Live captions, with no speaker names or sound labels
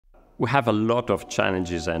We have a lot of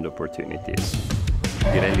challenges and opportunities.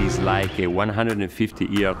 Pirelli is like a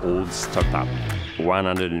 150-year-old startup.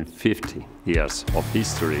 150 years of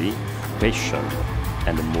history, passion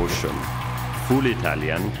and emotion. Full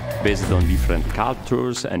Italian, based on different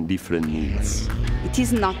cultures and different needs. It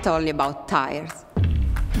is not only about tires.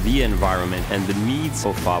 The environment and the needs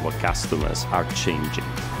of our customers are changing.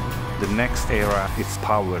 The next era is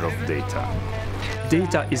power of data.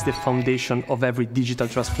 Data is the foundation of every digital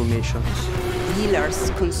transformation. Dealers,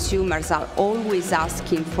 consumers are always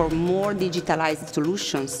asking for more digitalized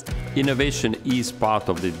solutions. Innovation is part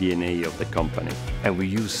of the DNA of the company. And we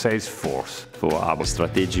use Salesforce For our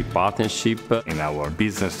strategic partnership, in our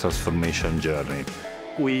business transformation journey.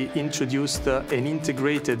 We introduced an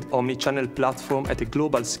integrated omnichannel platform at a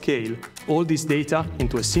global scale. All this data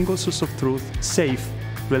into a single source of truth, safe,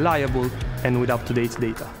 reliable, and with up-to-date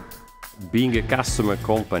data. being a customer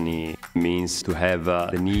company means to have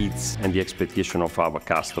the needs and the expectation of our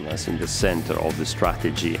customers in the center of the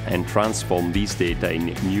strategy and transform this data in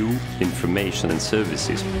new information and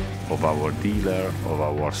services. Of our dealer, of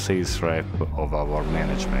our sales rep, of our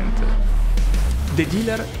management. The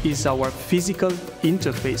dealer is our physical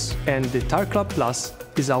interface, and the Tire Club Plus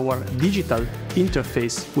is our digital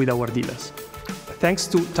interface with our dealers. Thanks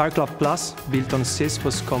to Tire Club Plus, built on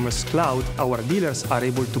Salesforce Commerce Cloud, our dealers are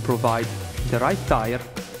able to provide the right tire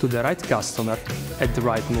to the right customer at the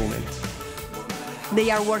right moment.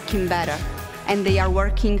 They are working better, and they are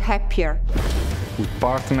working happier. We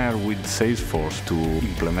partner with Salesforce to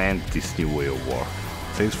implement this new way of work.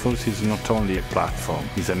 Salesforce is not only a platform,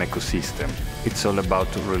 it's an ecosystem. It's all about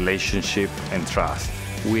relationship and trust.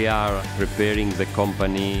 We are preparing the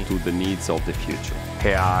company to the needs of the future.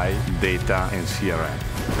 AI, data, and CRM.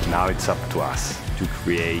 Now it's up to us To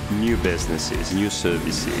create new businesses, new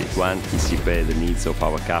services, to anticipate the needs of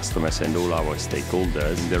our customers and all our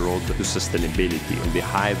stakeholders in the road to sustainability and the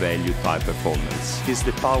high-value type performance. It is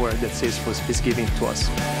the power that Salesforce is giving to us.